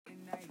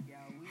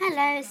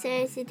Hello,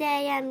 so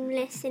today I'm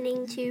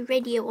listening to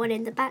Radio 1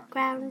 in the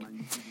background,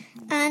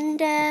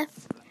 and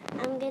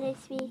I'm going to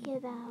speak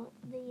about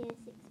the Year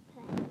 6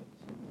 play,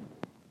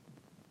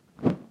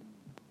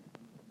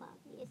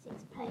 the Year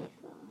 6 play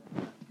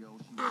for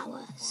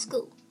our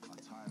school.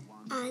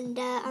 And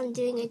I'm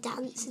doing a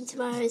dance, and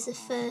tomorrow is the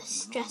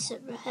first dress-up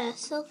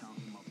rehearsal,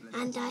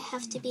 and I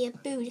have to be a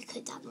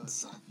Boudica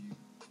dancer.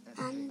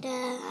 And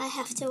I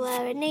have to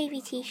wear a navy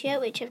t-shirt,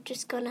 which I've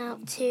just gone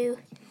out to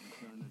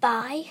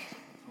buy.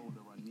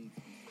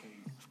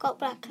 I've got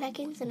black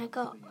leggings and I've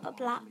got a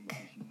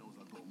black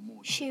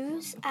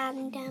shoes,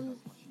 and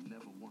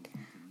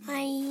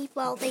they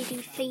do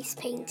face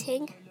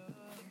painting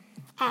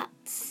at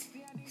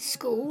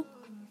school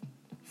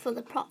for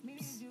the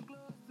props.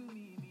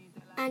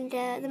 And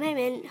at the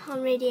moment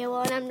on Radio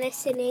 1 I'm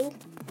listening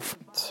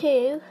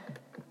to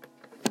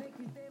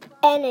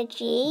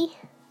Energy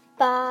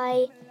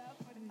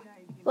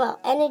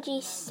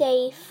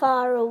Stay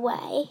Far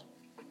Away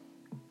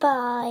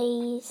by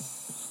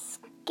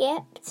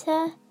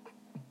Skepta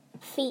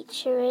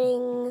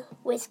featuring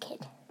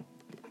Wizkid.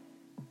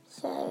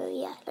 So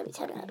yeah, let me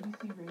turn it up.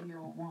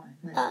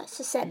 It's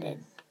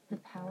Ascendant. The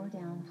Power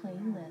Down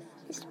playlist.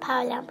 It's the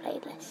Power Down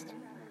playlist.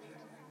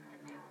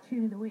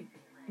 Tune of the week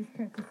is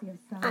courtesy of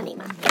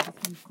Anima.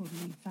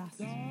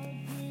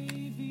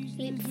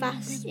 Sleep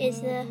Fast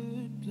is the...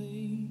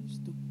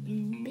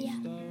 Yeah.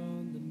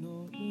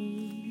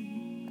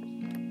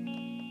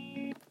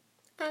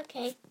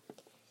 Okay.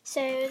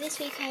 So this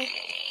week I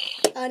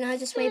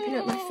just wiping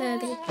up my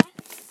Furby.